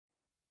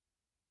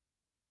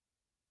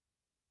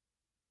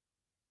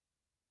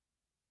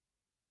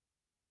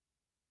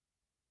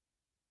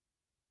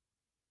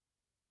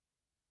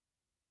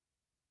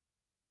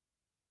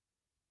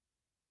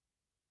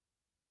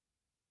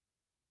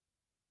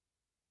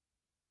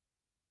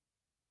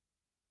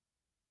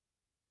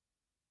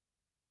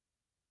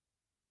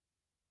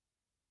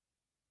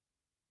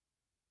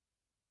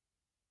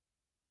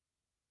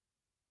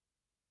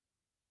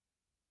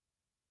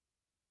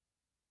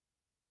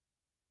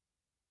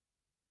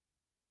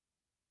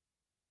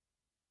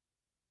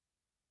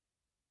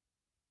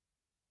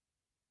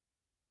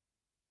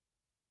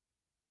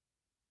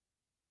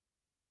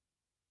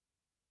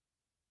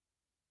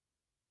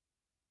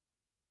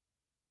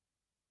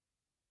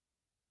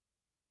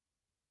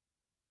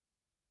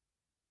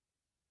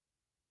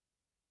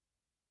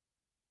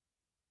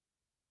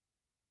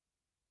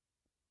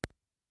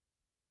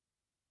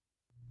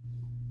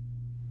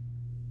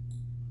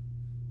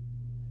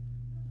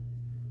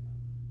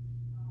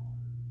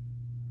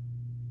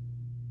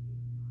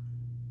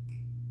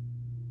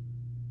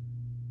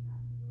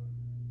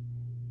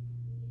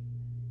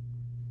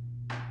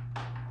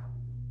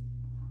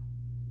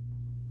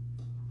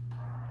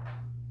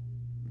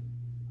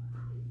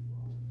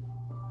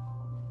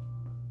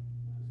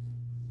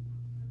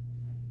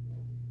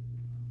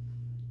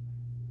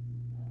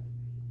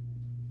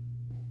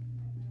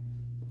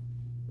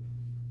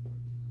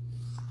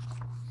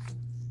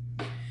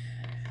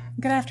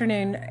Good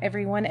afternoon,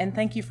 everyone, and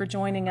thank you for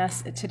joining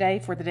us today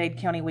for the Dade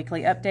County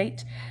Weekly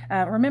Update.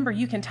 Remember,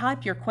 you can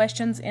type your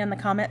questions in the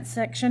comment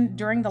section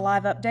during the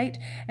live update,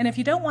 and if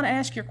you don't want to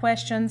ask your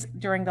questions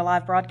during the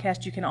live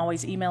broadcast, you can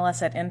always email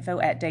us at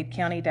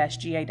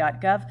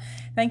info@dadecounty-ga.gov.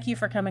 Thank you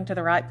for coming to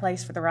the right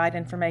place for the right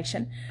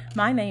information.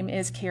 My name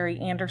is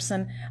Carey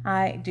Anderson.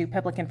 I do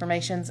public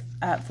information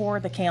for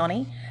the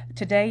county.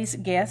 Today's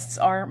guests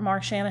are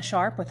Marshana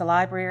Sharp with the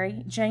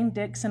library, Jane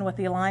Dixon with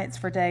the Alliance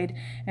for Dade,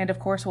 and of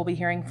course we'll be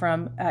hearing from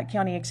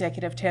County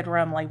Executive Ted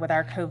Rumley with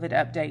our COVID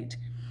update.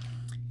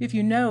 If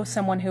you know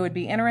someone who would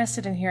be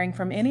interested in hearing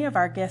from any of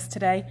our guests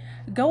today,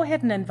 go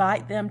ahead and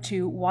invite them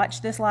to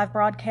watch this live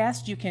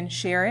broadcast. You can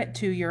share it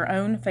to your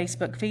own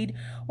Facebook feed,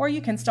 or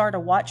you can start a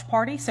watch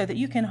party so that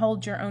you can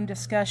hold your own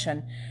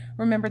discussion.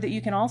 Remember that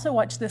you can also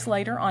watch this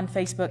later on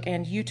Facebook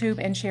and YouTube,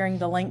 and sharing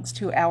the links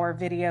to our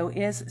video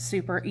is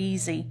super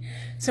easy.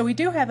 So we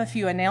do have a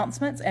few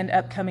announcements and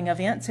upcoming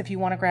events. If you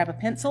want to grab a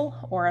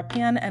pencil or a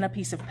pen and a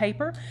piece of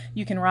paper,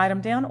 you can write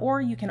them down,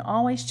 or you can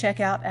always check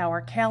out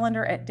our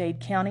calendar at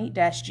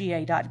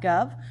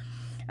dadecounty-ga.gov.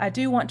 I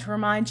do want to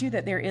remind you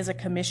that there is a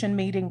commission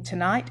meeting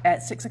tonight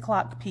at 6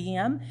 o'clock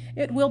p.m.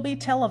 It will be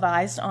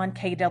televised on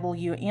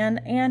KWN,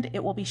 and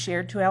it will be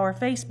shared to our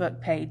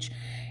Facebook page.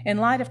 In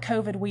light of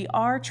COVID, we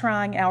are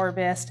trying our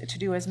best to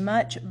do as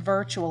much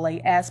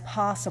virtually as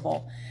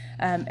possible.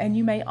 And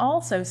you may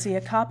also see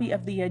a copy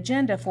of the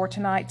agenda for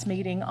tonight's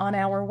meeting on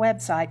our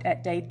website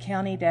at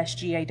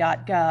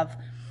dadecounty-ga.gov.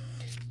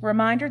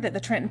 Reminder that the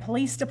Trenton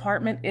Police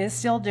Department is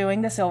still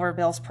doing the Silver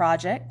Bills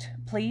project.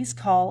 Please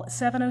call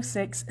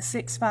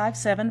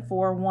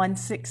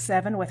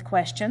 706-657-4167 with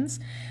questions.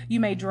 You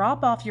may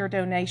drop off your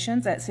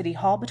donations at City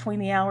Hall between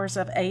the hours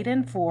of 8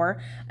 and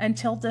 4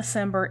 until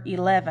December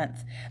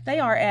 11th. They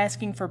are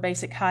asking for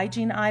basic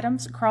hygiene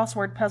items,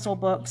 crossword puzzle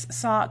books,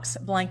 socks,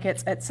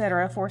 blankets,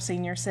 etc. for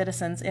senior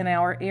citizens in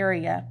our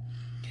area.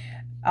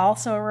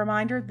 Also a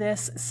reminder,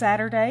 this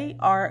Saturday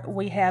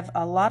we have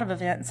a lot of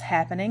events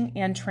happening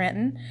in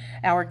Trenton.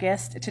 Our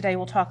guest today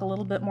will talk a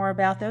little bit more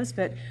about those,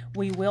 but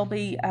we will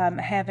be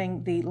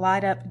having the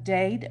Light Up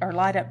Dade, or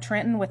Light Up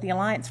Trenton with the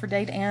Alliance for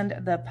Dade and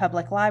the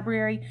Public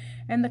Library,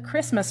 and the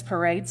Christmas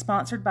Parade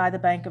sponsored by the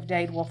Bank of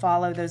Dade will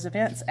follow those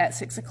events at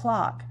 6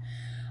 o'clock.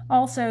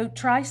 Also,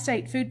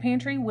 Tri-State Food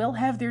Pantry will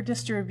have their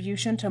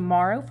distribution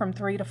tomorrow from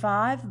 3 to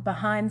 5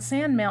 behind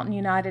Sand Mountain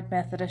United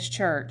Methodist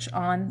Church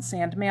on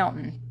Sand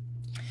Mountain.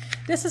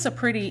 This is a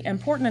pretty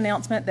important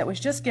announcement that was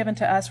just given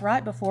to us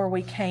right before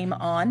we came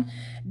on.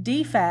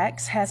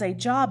 DFACS has a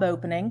job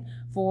opening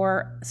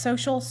for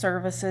social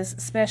services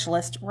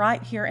specialist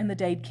right here in the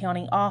Dade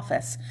County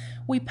office.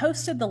 We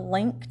posted the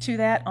link to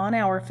that on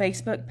our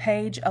Facebook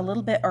page a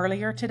little bit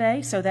earlier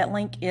today, so that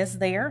link is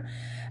there.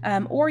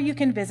 Or you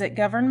can visit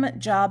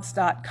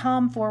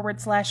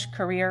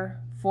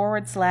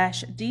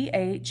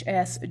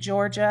governmentjobs.com/career/DHS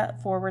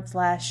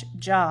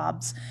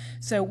Georgia/jobs.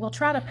 So we'll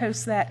try to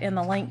post that in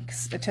the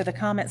links to the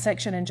comment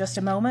section in just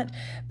a moment,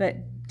 but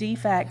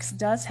DFACS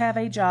does have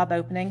a job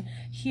opening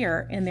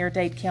here in their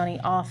Dade County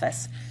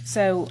office.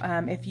 So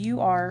if you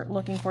are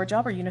looking for a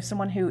job, or you know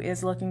someone who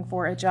is looking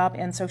for a job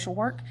in social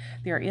work,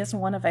 there is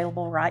one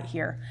available right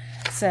here.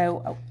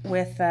 So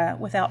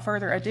without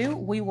further ado,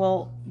 we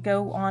will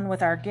go on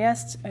with our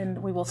guests, and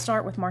we will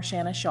start with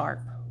Marshana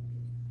Sharp.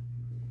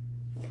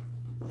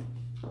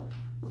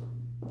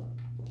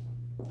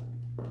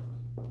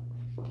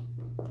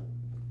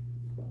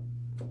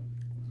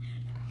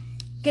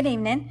 Good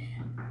evening.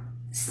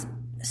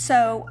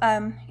 So,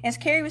 as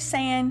Carey was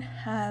saying,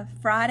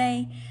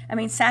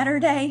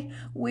 Saturday,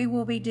 we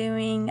will be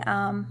doing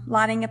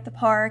lighting up the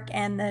park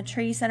and the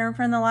trees that are in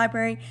front of the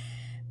library,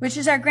 which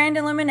is our grand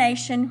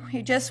illumination.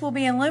 It just will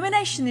be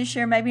illumination this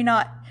year, maybe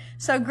not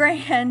so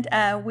grand.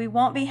 We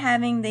won't be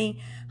having the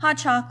hot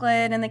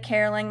chocolate and the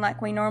caroling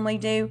like we normally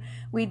do.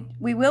 We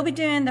will be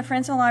doing, the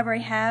Friends of the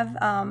Library have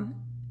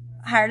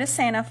hired a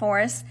Santa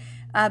for us,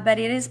 but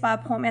it is by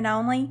appointment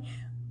only.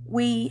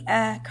 We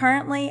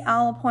currently,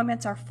 all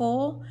appointments are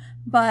full,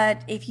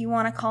 but if you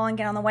want to call and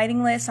get on the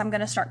waiting list, I'm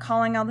going to start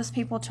calling all those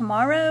people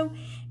tomorrow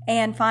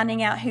and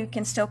finding out who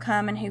can still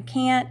come and who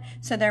can't.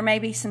 So there may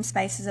be some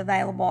spaces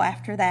available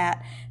after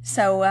that.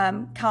 So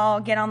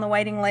get on the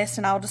waiting list,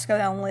 and I'll just go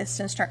down the list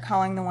and start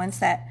calling the ones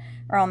that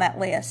are on that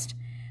list.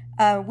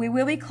 We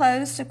will be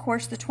closed, of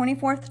course, the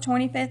 24th, the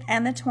 25th,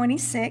 and the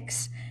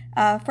 26th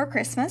for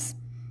Christmas.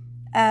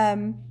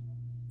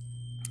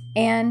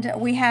 And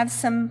we have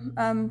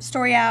some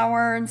story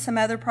hour and some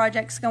other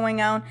projects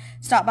going on.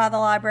 Stop by the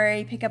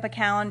library, pick up a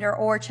calendar,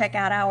 or check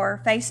out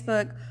our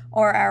Facebook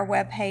or our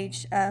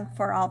webpage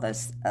for all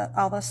those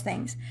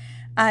things.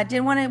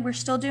 We're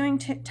still doing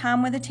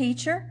time with a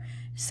teacher.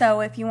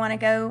 So if you want to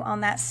go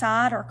on that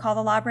site or call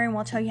the library, and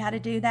we'll tell you how to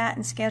do that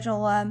and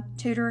schedule a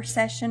tutor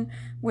session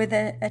with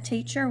a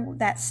teacher,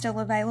 that's still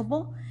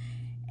available.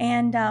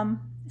 And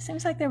it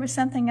seems like there was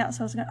something else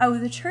I was going to,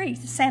 the tree,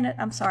 Santa,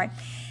 I'm sorry.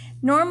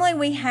 Normally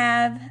we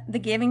have the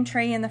giving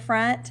tree in the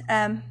front.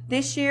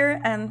 This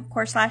year, and of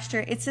course last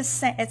year, it's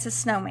a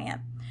snowman.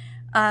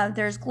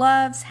 There's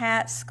gloves,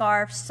 hats,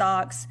 scarves,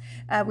 socks.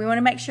 We want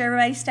to make sure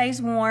everybody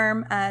stays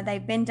warm.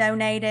 They've been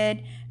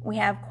donated. We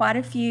have quite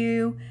a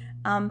few.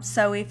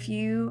 So if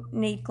you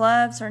need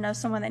gloves or know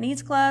someone that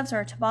needs gloves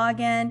or a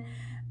toboggan,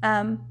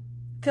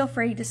 feel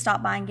free to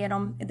stop by and get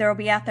them. They'll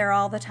be out there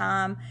all the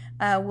time.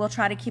 We'll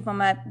try to keep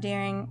them up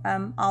during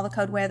all the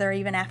cold weather,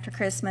 even after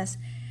Christmas.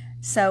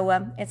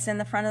 So it's in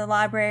the front of the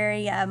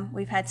library.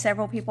 We've had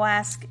several people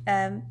ask,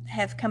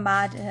 have come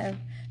by to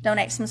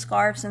donate some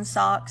scarves and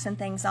socks and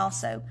things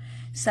also.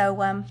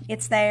 So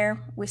it's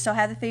there. We still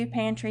have the food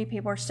pantry.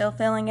 People are still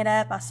filling it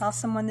up. I saw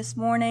someone this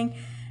morning.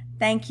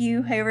 Thank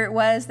you, whoever it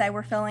was. They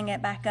were filling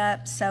it back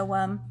up.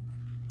 So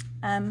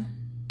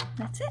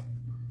that's it.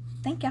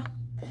 Thank y'all.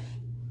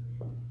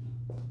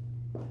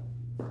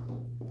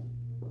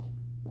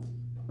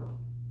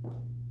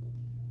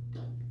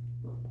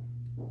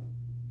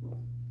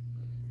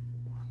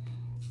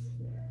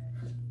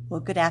 Well,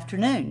 good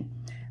afternoon.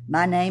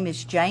 My name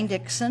is Jane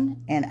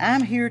Dixon, and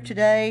I'm here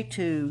today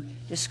to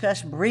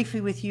discuss briefly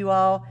with you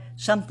all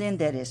something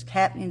that is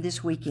happening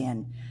this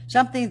weekend,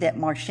 something that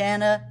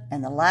Marshana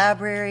and the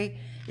library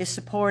is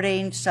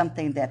supporting,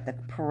 something that the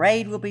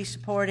parade will be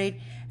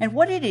supporting, and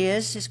what it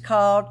is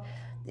called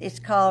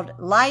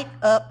Light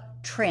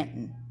Up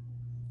Trenton.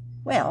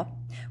 Well,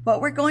 what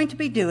we're going to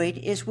be doing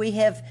is we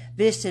have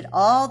visited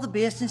all the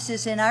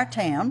businesses in our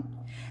town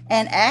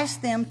and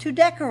asked them to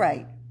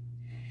decorate.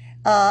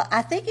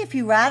 I think if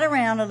you ride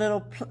around a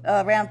little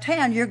around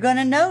town, you're going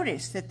to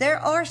notice that there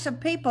are some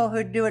people who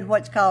are doing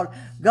what's called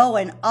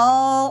going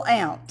all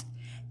out.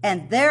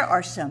 And there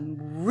are some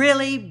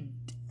really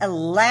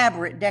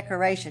elaborate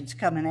decorations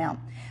coming out.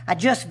 I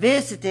just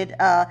visited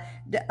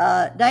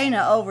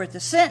Dana over at the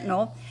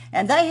Sentinel,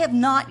 and they have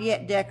not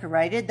yet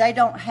decorated. They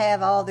don't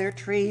have all their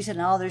trees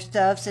and all their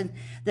stuffs, and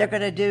they're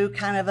going to do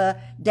kind of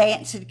a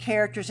dancing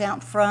characters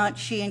out front.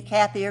 She and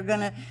Kathy are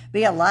going to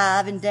be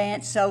alive and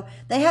dance. So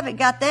they haven't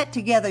got that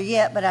together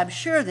yet, but I'm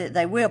sure that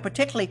they will,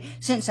 particularly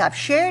since I've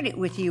shared it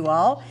with you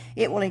all.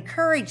 It will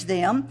encourage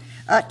them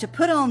to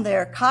put on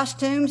their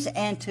costumes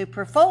and to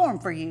perform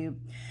for you.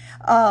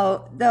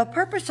 The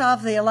purpose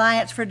of the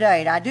Alliance for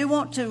Dade, I do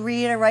want to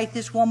reiterate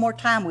this one more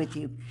time with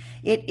you.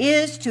 It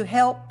is to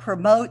help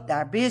promote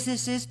our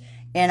businesses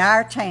in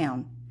our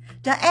town,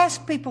 to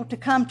ask people to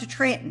come to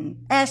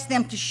Trenton, ask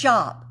them to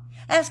shop,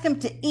 ask them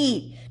to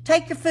eat,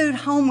 take your food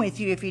home with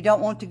you if you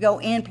don't want to go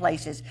in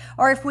places,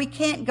 or if we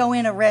can't go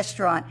in a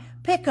restaurant,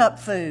 pick up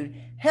food,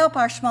 help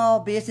our small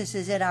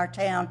businesses in our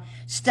town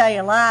stay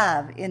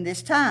alive in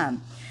this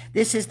time.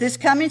 This is this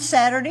coming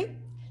Saturday,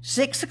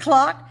 6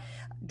 o'clock.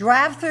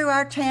 Drive through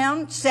our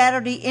town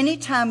Saturday any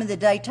time in the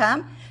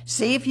daytime.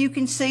 See if you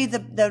can see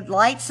the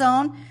lights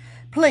on.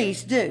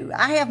 Please do.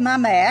 I have my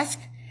mask,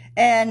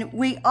 and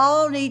we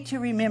all need to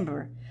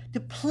remember to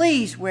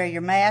please wear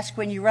your mask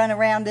when you run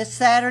around this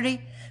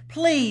Saturday.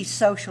 Please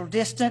social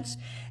distance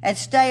and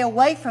stay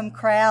away from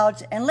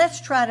crowds, and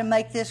let's try to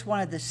make this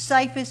one of the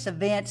safest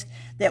events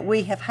that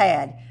we have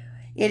had.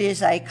 It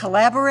is a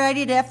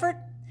collaborated effort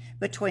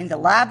between the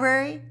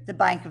library, the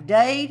Bank of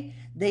Dade,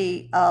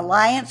 the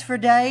Alliance for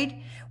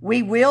Dade.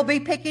 We will be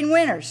picking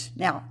winners.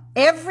 Now,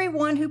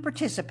 everyone who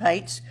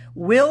participates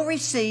will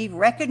receive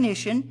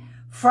recognition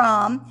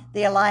from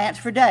the Alliance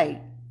for Dade.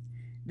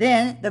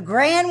 Then the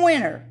grand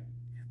winner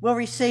will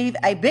receive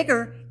a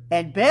bigger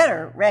and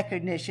better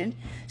recognition.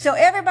 So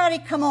everybody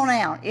come on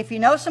out. If you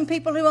know some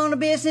people who own a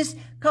business,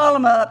 call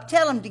them up,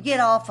 tell them to get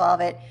off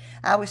of it.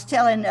 I was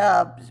telling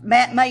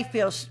Matt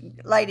Mayfield's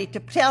lady to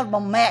tell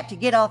Matt to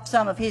get off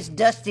some of his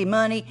dusty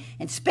money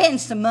and spend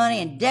some money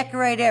and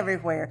decorate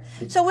everywhere.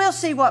 So we'll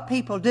see what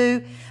people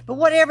do. But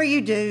whatever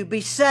you do,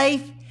 be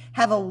safe,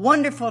 have a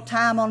wonderful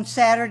time on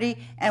Saturday,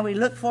 and we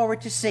look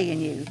forward to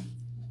seeing you.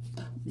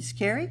 Miss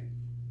Carey?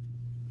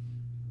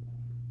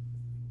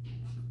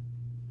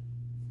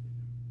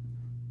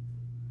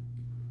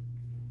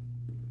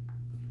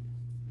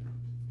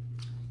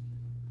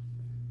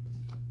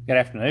 Good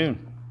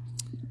afternoon.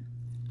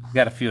 We've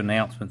got a few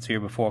announcements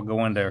here before I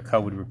go into our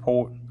COVID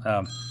report.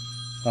 Want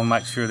to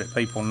make sure that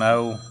people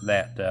know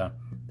that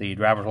the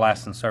driver's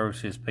license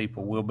services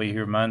people will be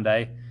here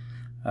Monday.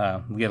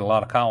 We get a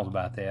lot of calls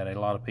about that. A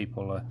lot of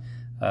people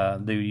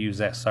do use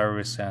that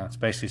service,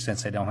 especially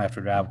since they don't have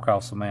to drive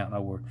across the mountain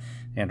over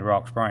into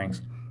Rock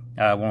Springs.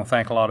 I want to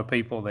thank a lot of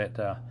people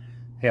that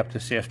helped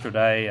us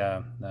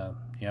yesterday,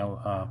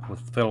 with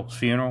Philip's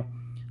funeral.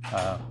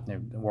 It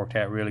worked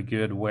out really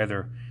good. The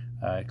weather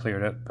it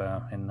cleared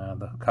up, and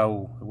the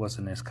cold, it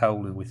wasn't as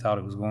cold as we thought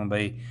it was going to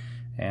be.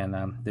 And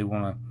do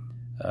want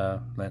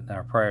to let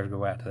our prayers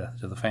go out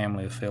to the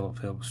family of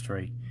Philip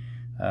Street.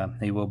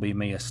 He will be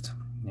missed.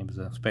 He was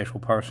a special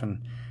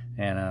person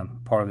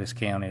and part of this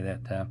county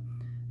that,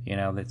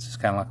 that's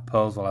kind of like a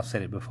puzzle. I've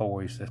said it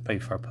before. He's a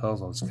piece of our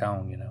puzzle. It's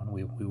gone, and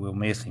we will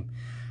miss him.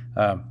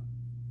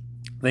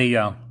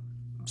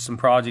 Some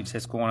projects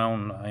that's going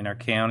on in our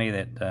county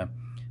that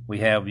we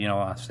have,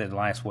 I said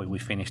last week we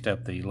finished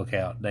up the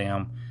Lookout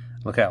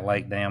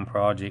Lake Dam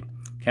project.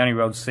 County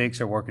Road 6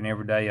 are working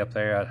every day up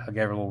there. I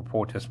gave a little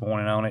report this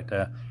morning on it.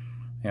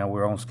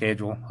 we're on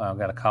schedule. I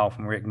got a call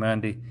from Rick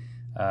Mundy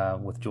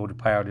with Georgia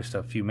Power just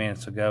a few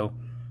minutes ago.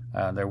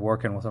 They're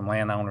working with some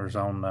landowners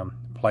on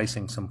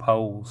placing some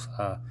poles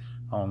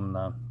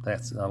on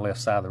that's the left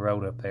side of the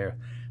road up there.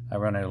 I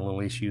run into a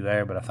little issue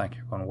there, but I think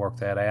you're going to work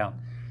that out.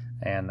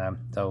 And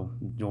so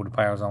Georgia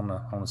Power's on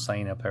the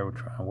scene up there,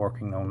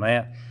 working on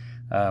that.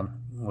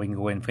 We can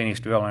go ahead and finish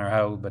drilling our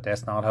hole, but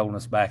that's not holding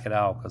us back at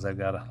all because they've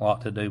got a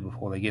lot to do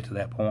before they get to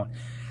that point.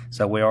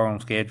 So we are on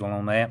schedule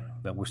on that,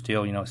 but we're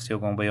still, it's still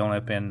going to be on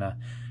up in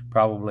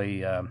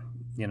probably,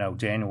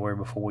 January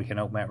before we can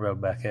open that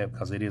road back up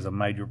because it is a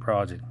major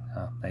project,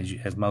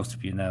 as most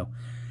of you know.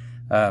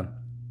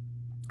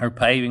 Our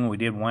paving, we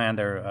did wind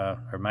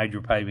our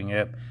major paving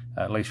up,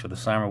 at least for the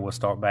summer. We'll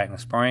start back in the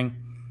spring.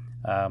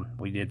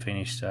 We did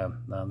finish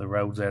the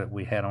roads that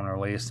we had on our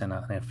list and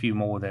a few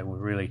more that were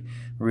really,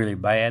 really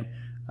bad.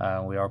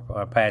 We are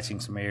patching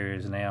some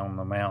areas now on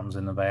the mountains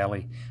in the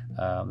valley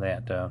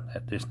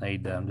that just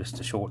need just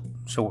a short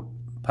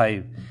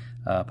pave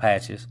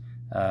patches.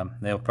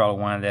 They'll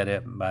probably wind that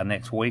up by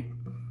next week.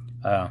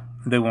 I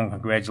do want to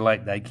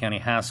congratulate Dade County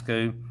High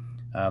School.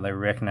 They were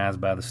recognized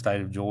by the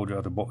state of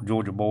Georgia, the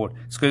Georgia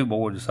School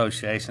Board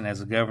Association, as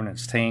the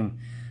governance team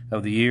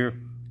of the year.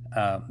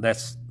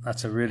 That's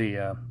a really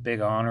big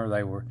honor.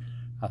 They were,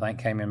 I think,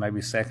 came in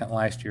maybe second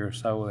last year or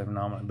so. They were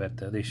nominated,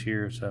 but this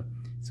year it's a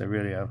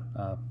really a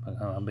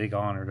big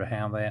honor to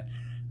have that.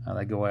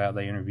 They go out,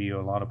 they interview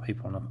a lot of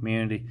people in the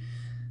community.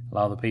 A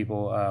lot of the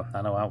people,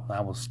 I know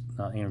I was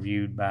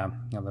interviewed by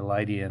the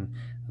lady, and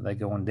they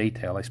go in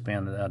detail. They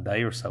spend a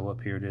day or so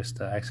up here just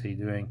actually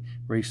doing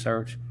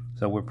research.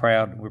 So we're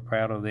proud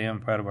of them,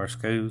 proud of our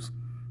schools.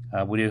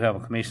 We do have a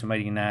commission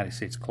meeting tonight at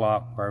 6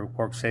 o'clock. Our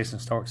work session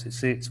starts at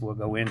 6. We'll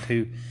go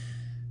into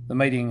the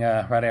meeting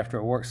right after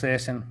a work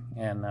session,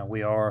 and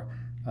we are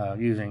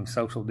using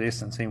social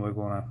distancing. We're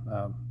going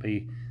to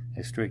be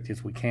as strict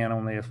as we can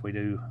on this. We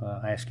do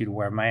ask you to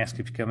wear a mask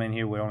if you come in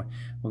here. We're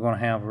going to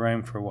have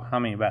room for how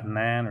many? About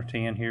 9 or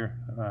 10 here,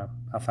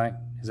 I think.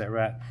 Is that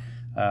right?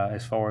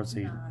 As far as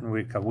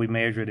because we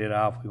measured it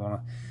off. We want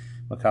to,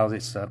 because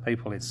it's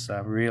people. It's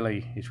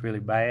really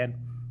bad.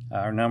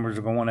 Our numbers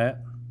are going up.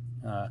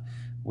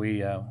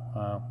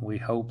 We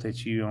hope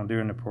that you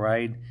during the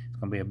parade. It's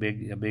going to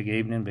be a big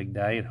evening, big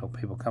day, and hope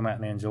people come out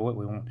and enjoy it.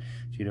 We want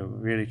you to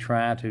really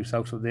try to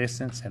social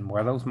distance and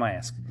wear those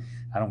masks.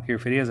 I don't care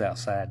if it is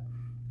outside.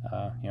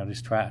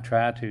 Just try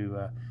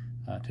to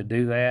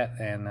do that,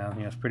 and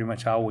it's pretty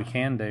much all we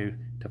can do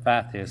to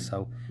fight this.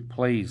 So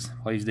please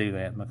do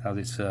that,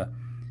 because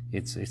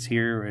it's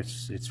here,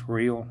 it's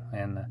real,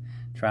 and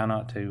try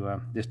not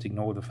to just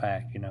ignore the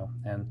fact,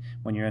 And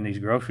when you're in these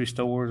grocery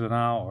stores and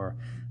all, or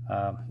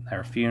at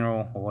a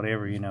funeral or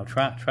whatever,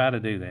 try to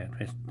do that.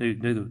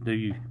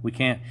 We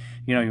can't,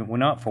 we're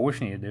not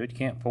forcing you to do it. You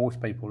can't force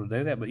people to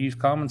do that, but use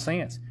common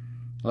sense.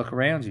 Look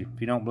around you.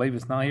 If you don't believe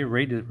it's not here,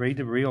 read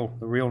the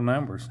real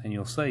numbers, and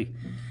you'll see.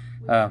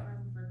 We have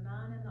room for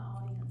 9 in the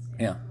audience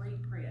and 3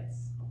 press.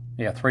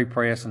 Yeah, 3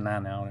 press and 9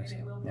 in the audience.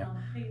 And it will be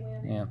on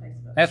PWIN Yeah, and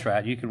Facebook. that's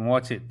right. You can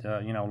watch it,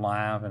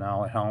 live and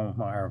all at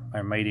home,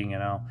 our meeting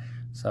and all.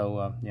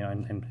 So,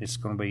 and it's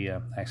going to be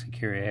actually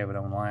Carey have it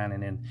online,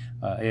 and then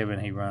Evan,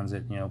 he runs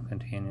it,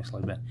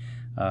 continuously, but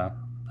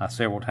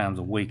several times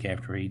a week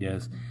after he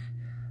does.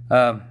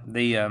 And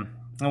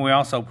we're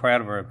also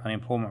proud of our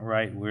unemployment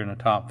rate. We're in the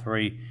top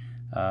 3,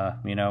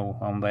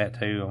 on that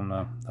too,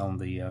 on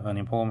the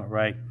unemployment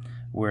rate.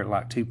 We're at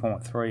like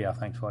 2.3, I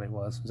think is what it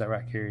was. Is that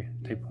right, Carey?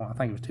 I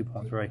think it was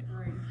 2.3.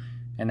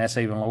 And that's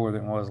even lower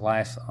than it was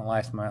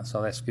last month,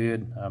 so that's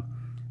good.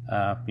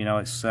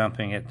 It's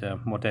something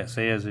what that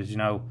says is,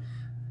 a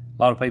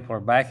lot of people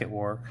are back at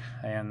work,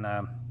 and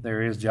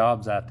there is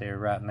jobs out there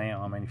right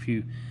now. I mean,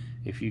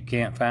 if you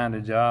can't find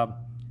a job,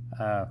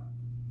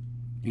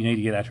 you need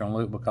to get out there and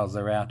look, because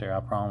they're out there, I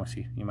promise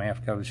you. You may have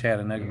to go to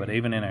Chattanooga, but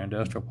even in our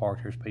industrial park,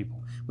 there's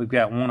people. We've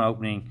got one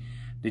opening.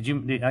 I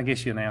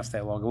guess you announced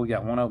that a while ago. We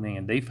got one opening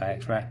in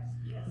DFAX, right?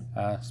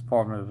 Yes.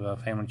 Department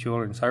of Family and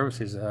Children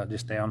Services,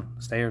 just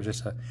downstairs.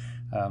 It's a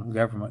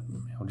government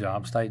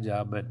job, state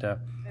job. But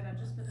and I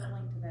just put the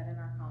link to that in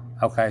our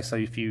comments. Okay, so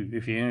if you're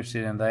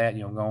interested in that,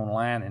 go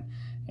online,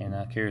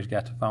 and Carey's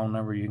got the phone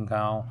number you can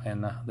call,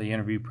 and the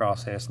interview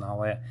process and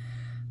all that.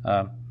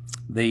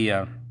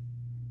 The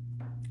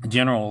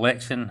general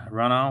election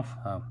runoff,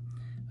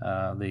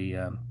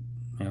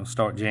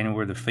 start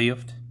January the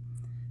 5th.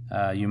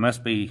 You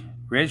must be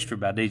registered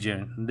by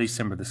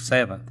December the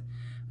 7th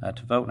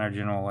to vote in our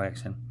general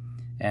election,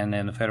 and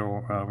then the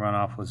federal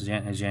runoff is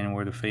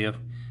January the 5th.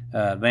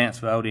 Advanced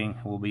voting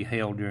will be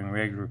held during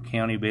regular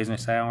county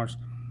business hours.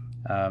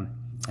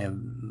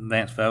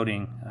 Advanced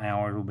voting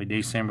hours will be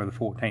December the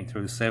 14th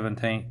through the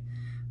 17th,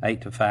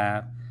 8 to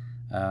 5,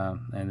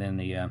 and then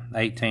the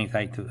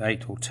 18th,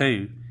 8 till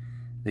 2.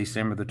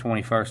 December the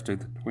 21st to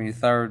the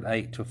 23rd,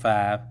 8 to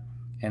 5,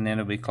 and then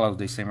it'll be closed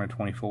December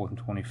 24th and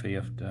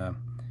 25th of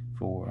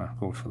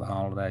course, for the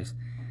holidays.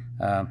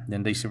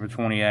 Then December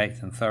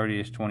 28th and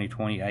 30th,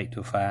 2020, 8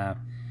 to 5.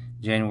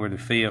 January the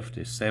 5th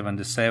is 7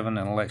 to 7,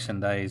 and election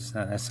days,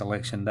 that's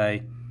election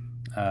day,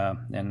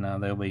 and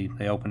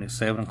they open at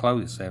 7 and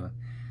close at 7.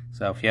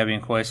 So if you have any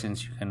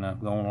questions, you can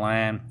go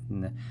online,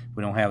 and if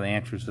we don't have the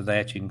answers to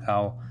that, you can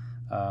call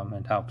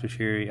and talk to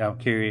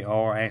Carey,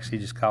 or actually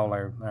just call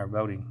our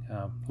voting,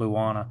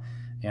 Luana,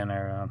 and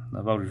our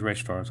voters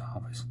registrar's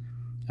office.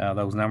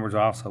 Those numbers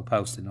are also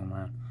posted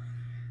online.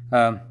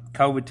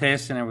 COVID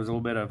testing, there was a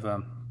little bit of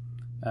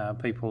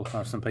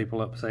some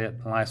people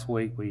upset last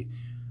week. We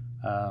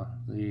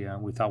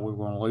thought we were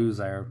going to lose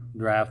our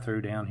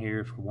drive-through down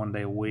here for 1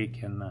 day a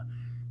week, and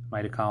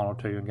made a call or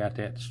two and got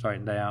that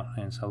straightened out.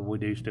 And so we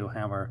do still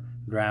have our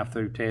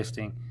drive-through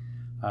testing.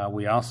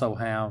 We also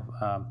have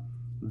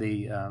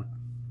the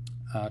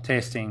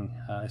testing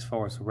as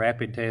far as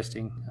rapid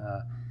testing.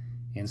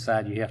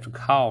 Inside, you have to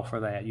call for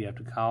that. You have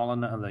to call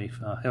the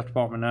health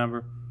department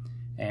number,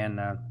 and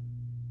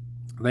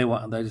they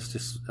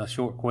just a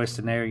short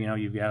questionnaire.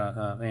 You've got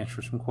to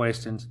answer some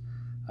questions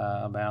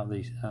about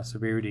the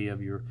severity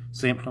of your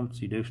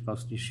symptoms. You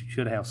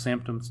should have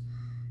symptoms,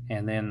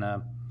 and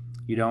then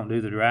you don't do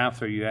the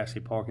drive-through. You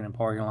actually park in the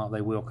parking lot. They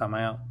will come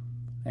out,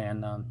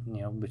 and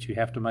but you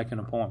have to make an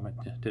appointment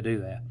to do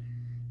that.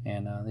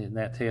 And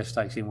that test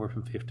takes anywhere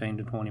from 15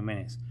 to 20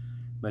 minutes,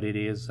 but it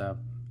is a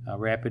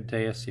rapid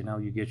test.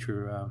 You get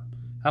your.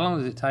 How long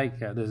does it take?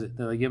 Do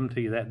they give them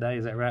to you that day?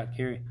 Is that right,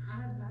 Carey?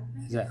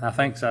 I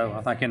think so.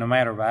 I think in a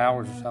matter of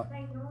hours or so.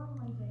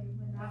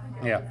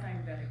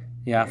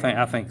 Yeah,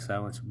 I think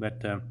so.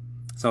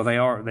 So they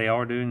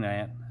are doing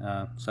that.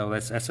 So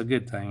that's a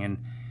good thing.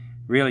 And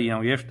really,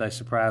 yesterday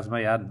surprised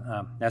me.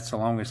 That's the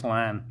longest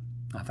line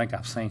I think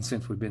I've seen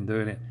since we've been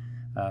doing it.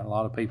 A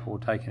lot of people were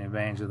taking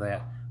advantage of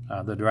that,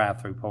 the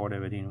drive-through part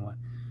of it anyway.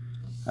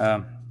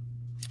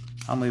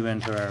 I'll move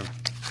into our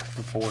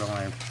report on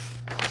our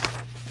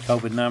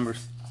COVID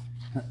numbers.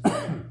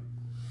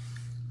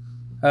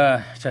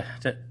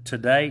 To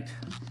date,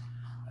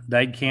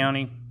 Dade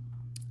County,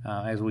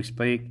 as we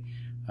speak,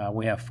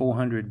 we have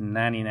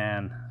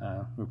 499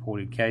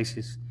 reported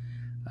cases,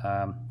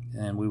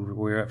 and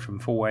we're up from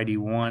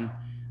 481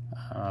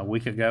 a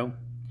week ago.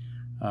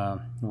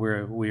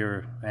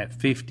 We're at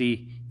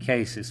 50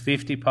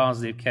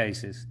 positive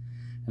cases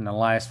in the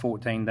last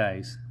 14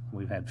 days.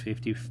 We've had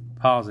 50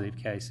 positive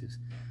cases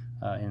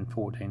in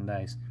 14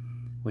 days.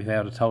 We've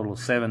had a total of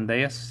 7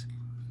 deaths,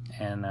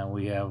 and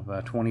we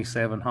have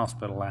 27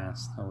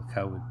 hospitalized with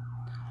COVID.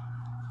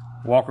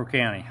 Walker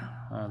County,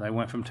 they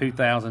went from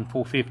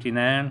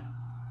 2,459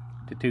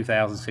 to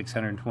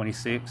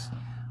 2,626.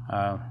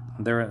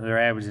 They're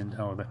averaging,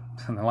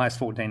 in the last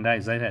 14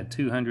 days, they've had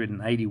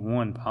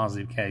 281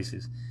 positive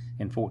cases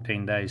in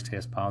 14 days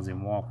test positive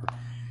in Walker.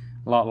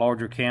 A lot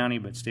larger county,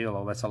 but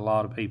still, that's a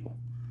lot of people.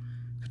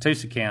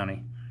 Catoosa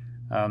County,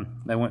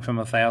 they went from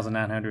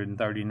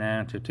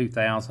 1,939 to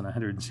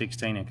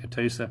 2,116 in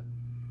Catoosa.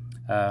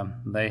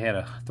 They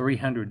had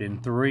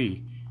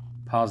 303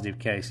 positive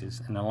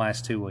cases in the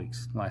last 2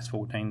 weeks, last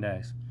 14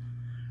 days.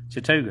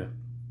 Chattooga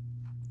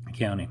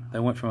County, they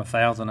went from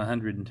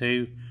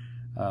 1,102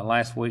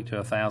 last week to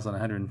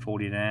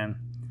 1,149.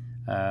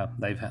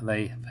 They've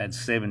had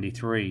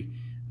 73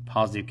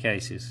 positive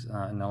cases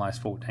in the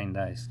last 14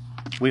 days.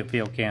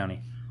 Whitfield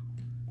County,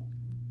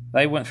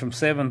 they went from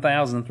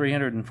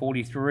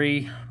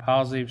 7,343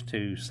 positives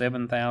to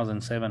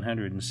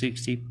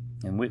 7,760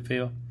 in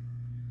Whitfield.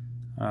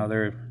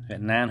 They're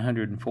at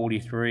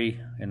 943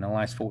 in the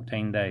last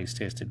 14 days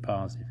tested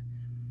positive.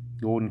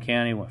 Gordon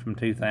County went from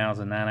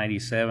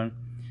 2,987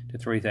 to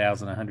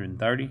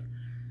 3,130,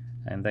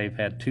 and they've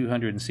had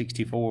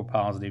 264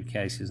 positive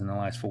cases in the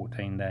last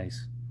 14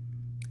 days.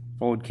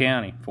 Floyd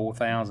County,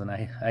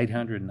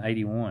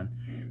 4,881.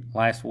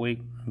 Last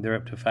week, they're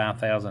up to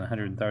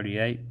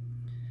 5,138,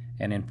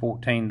 and in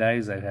 14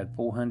 days, they've had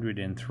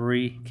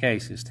 403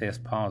 cases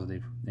test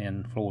positive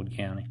in Floyd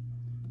County.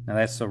 Now,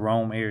 that's the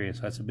Rome area,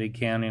 so that's a big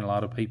county, a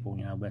lot of people,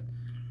 but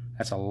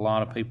that's a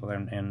lot of people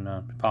in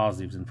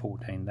positives in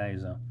 14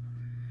 days, though.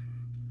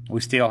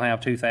 We still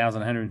have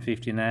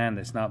 2,159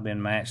 that's not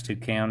been matched to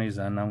counties,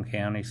 unknown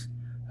counties.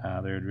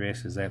 Their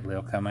addresses,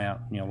 they'll come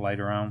out,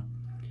 later on.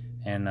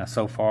 And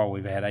so far,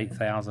 we've had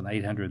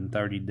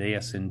 8,830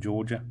 deaths in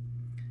Georgia,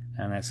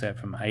 and that's up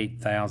from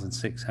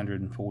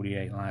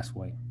 8,648 last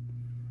week.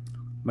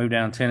 Move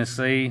down to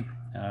Tennessee,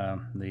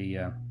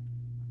 the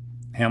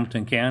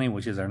Hamilton County,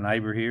 which is our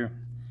neighbor here,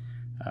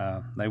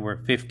 they were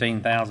at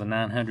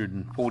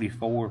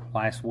 15,944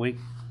 last week.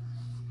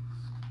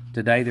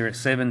 Today they're at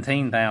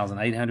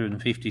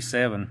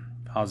 17,857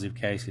 positive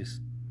cases.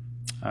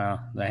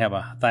 They have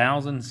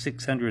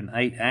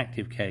 1,608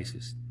 active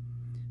cases,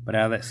 but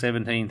out of that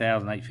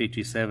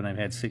 17,857, they've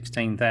had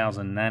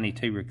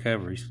 16,092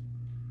 recoveries,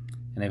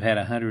 and they've had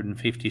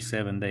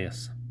 157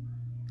 deaths.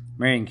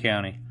 Marion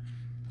County,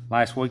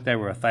 last week they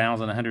were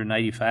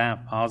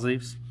 1,185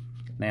 positives.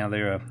 Now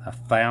they're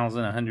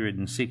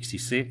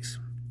 1,166.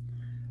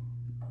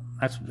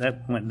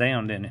 That went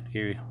down, didn't it,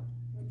 Carey?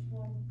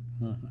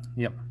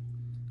 Yep,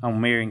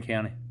 on Marion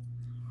County.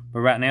 But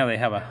right now they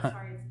have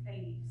Sorry, it's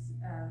 80.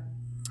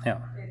 Yeah.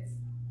 It's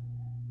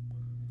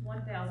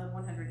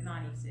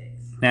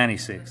 1,196.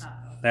 96.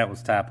 that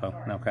was typo.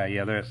 Okay,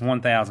 yeah, they're at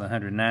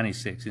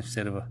 1,196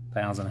 instead of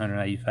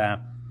 1,185.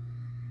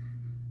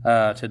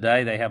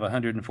 Today they have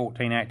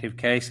 114 active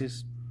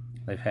cases.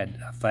 They've had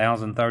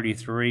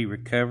 1,033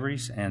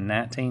 recoveries and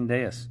 19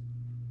 deaths.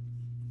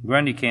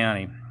 Grundy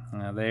County,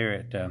 they're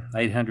at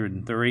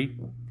 803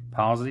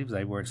 positives.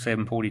 They were at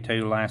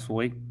 742 last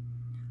week.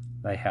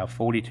 They have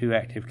 42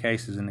 active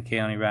cases in the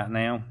county right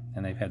now,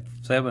 and they've had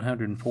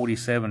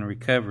 747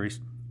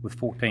 recoveries with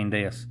 14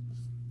 deaths.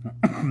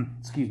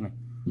 Excuse me.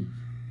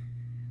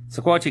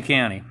 Sequatchie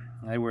County,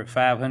 they were at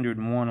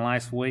 501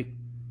 last week.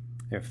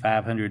 They're at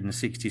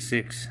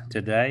 566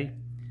 today.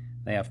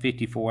 They have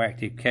 54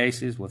 active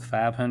cases with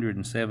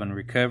 507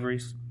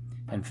 recoveries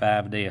and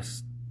 5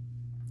 deaths.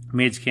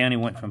 Midge County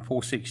went from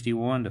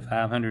 461 to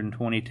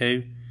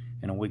 522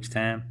 in a week's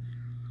time.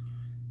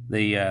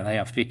 They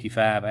have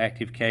 55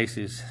 active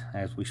cases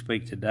as we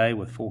speak today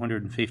with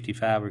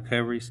 455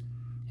 recoveries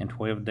and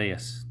 12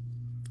 deaths.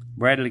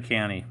 Bradley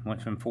County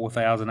went from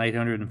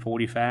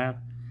 4,845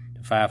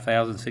 to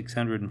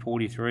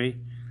 5,643.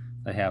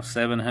 They have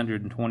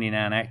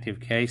 729 active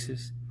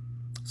cases.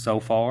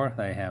 So far,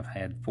 they have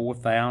had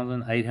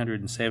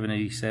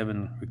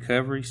 4,877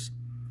 recoveries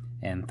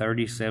and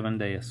 37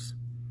 deaths.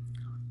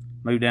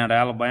 Move down to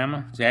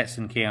Alabama,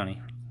 Jackson County,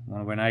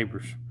 one of our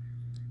neighbors.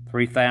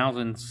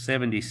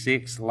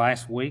 3,076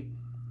 last week.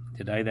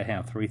 Today they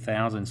have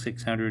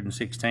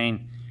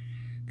 3,616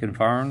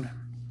 confirmed.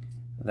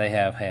 They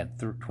have had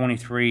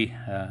 23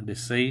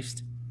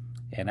 deceased,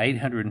 and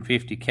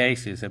 850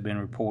 cases have been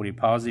reported,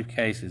 positive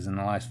cases, in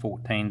the last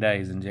 14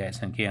 days in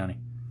Jackson County.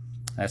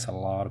 That's a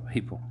lot of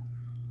people.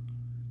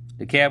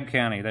 DeKalb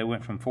County, they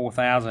went from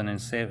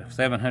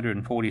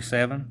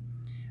 4,747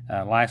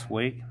 last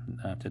week.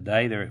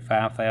 Today they're at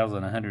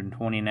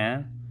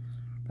 5,129.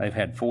 They've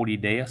had 40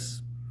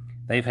 deaths.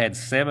 They've had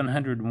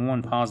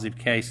 701 positive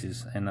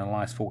cases in the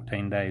last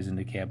 14 days in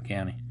DeKalb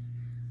County.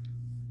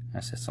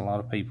 That's a lot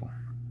of people.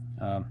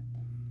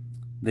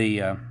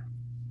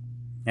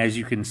 As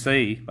you can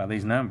see by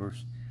these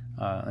numbers,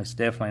 it's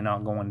definitely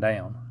not going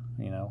down,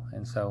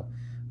 and so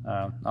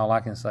all I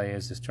can say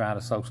is just try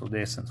to social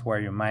distance, wear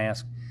your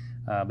mask,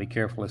 be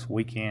careful this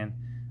weekend,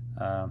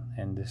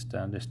 and just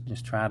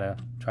try to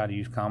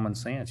use common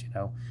sense,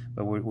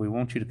 But we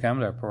want you to come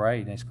to our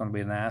parade, and it's going to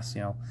be nice,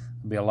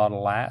 be a lot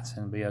of lights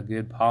and be a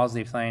good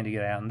positive thing to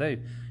get out and do.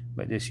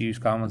 But just use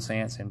common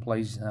sense, and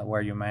please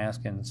wear your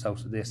mask and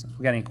social distance.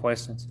 We got any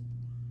questions?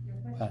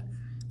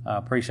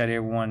 Appreciate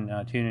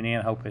everyone tuning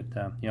in. Hope it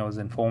was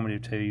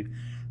informative to you.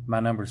 My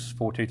number is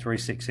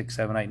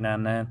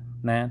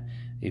 423-667-8999.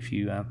 If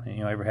you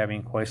ever have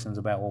any questions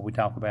about what we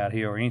talk about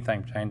here or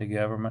anything pertaining to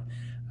government,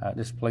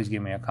 just please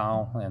give me a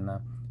call. And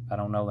if I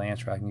don't know the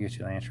answer, I can get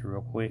you the answer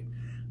real quick.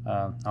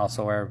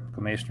 Also, our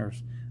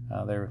commissioners,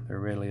 they're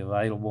really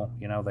available.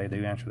 They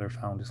do answer their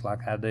phone just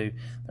like I do.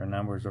 Their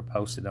numbers are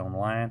posted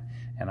online,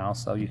 and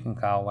also you can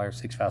call our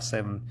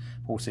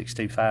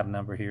 657-4625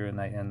 number here, and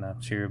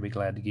Sherry will be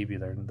glad to give you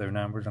their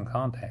numbers and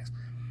contacts.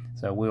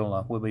 So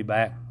we'll be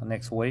back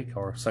next week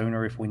or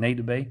sooner if we need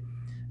to be.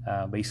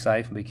 Be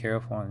safe and be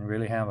careful, and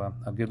really have a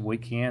good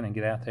weekend, and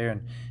get out there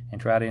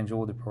and try to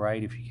enjoy the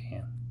parade if you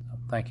can. So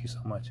thank you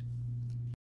so much.